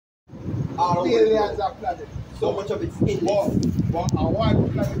billions of planets. So much of it's endless. But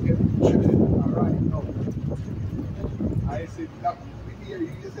one planet get right now. I said that here you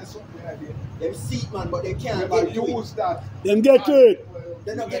say something like that. Them see it, man, but they can't They get to use it. that. Them get to it.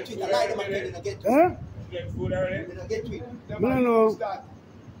 They don't get to it. I lie them again, they don't get to it. Huh? Get food already? They don't get to it. They No, might no. use that.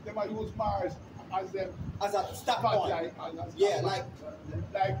 They might use Mars as them. As a stop Spotlight, point. as Yeah, spotlight.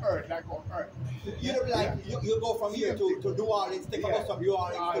 like Earth, like on Earth. You know, like you go from here to New Orleans, take a bus from New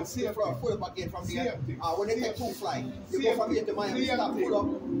Orleans to same full up again from there. Same thing. When they take two flights, you go from here to Miami, Same stop thing. full up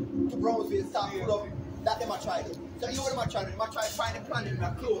to Brownsville, stop full up. That they might try to. So you know what they might try to do? They might try to find a planet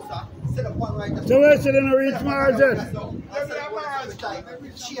that closer, set up one right. So where should they not reach Mars then?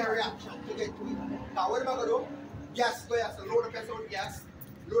 Sheer reaction to get to it. Now what am I gonna do? Gas, go gas, load the vessel with gas.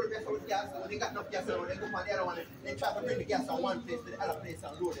 Load the vessel with gas, and when they got enough gas, they go on the other one. They try to bring the gas from one place to the other place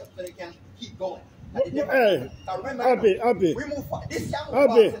and load it so they can keep going. Hey, happy. We move fast. This can't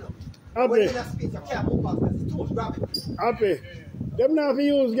Happy. move fast enough. When in a space, you can't move fast because it's too much gravity. Happy. Them not to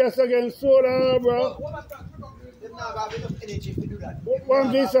use gas against soda, bro. Them not have enough energy to do that. What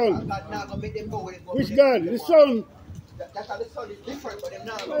is this sun? God not gonna make them go with it. Which God? The sun? That's how the sun is different, but them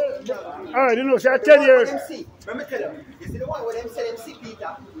not. Alright, you know, so I tell you. Them see. Let me tell them. You see the one where them say them see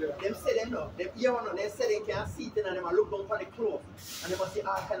Peter. Them say them no. Them hear one. They say they can't see it, and them look down on the cloth, and they must see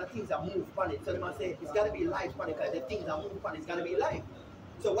all kind of things that move on it. So they must say it's gotta be life on it, because the things that move on it's gotta be life.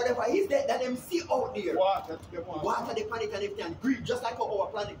 So whatever is there that them see out there, water the planet and everything, green, just like our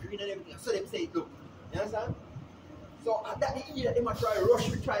planet green and everything. So them say it look. You understand? So at that the that they might try rush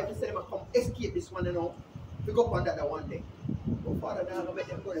to try to say they might come escape this one, you know. We go up on that one day. But Father, they're not going to make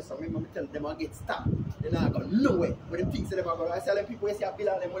them go there. So remember, I tell them they're get stuck. They're not going nowhere. When them things they're going to go. I tell them people, you see a bill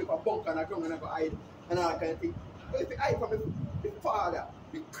and them money for bunker and a ground and go hide and all that kind of thing. But if you hide from the Father,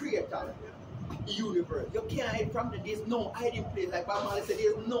 the Creator of the universe, you can't hide from them. There's no hiding place. Like Bob Marley said,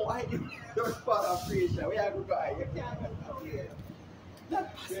 there's no hiding place. There's Father of creation. Where are you going to hide? You can't hide from here.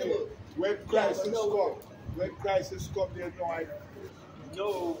 Not possible. When crisis come, there's no hiding.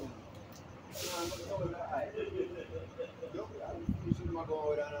 No.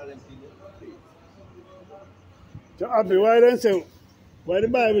 So happy, why the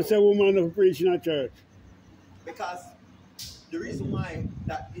Bible say woman of preaching at church? Because the reason why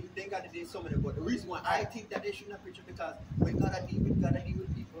that they got to do so many, but the reason why I think that they should not preach it, because when God deal with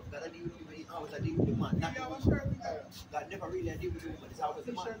people, he always deal with the man. Not the woman. God never really deal with the woman. It's always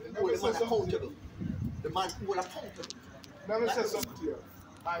the man. Hold the man accountable. The man who will accountable. Let me say something to you.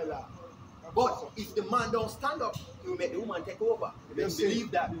 Isla. But if the man don't stand up, he will make the woman take over. They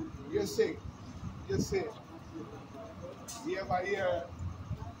believe that. You see, you ever hear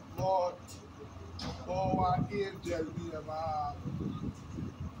about an angel named,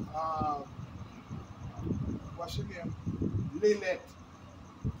 what's her name? Lilith.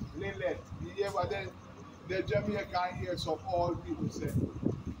 You ever the Jamaican hear some old people say,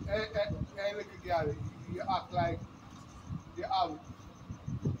 hey, little girl, you act like you have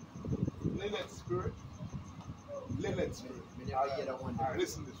Lilith spirit. Alright,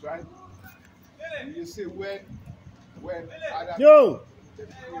 listen to this, right? You see when Adam, Yo!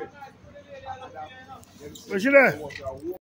 What's that?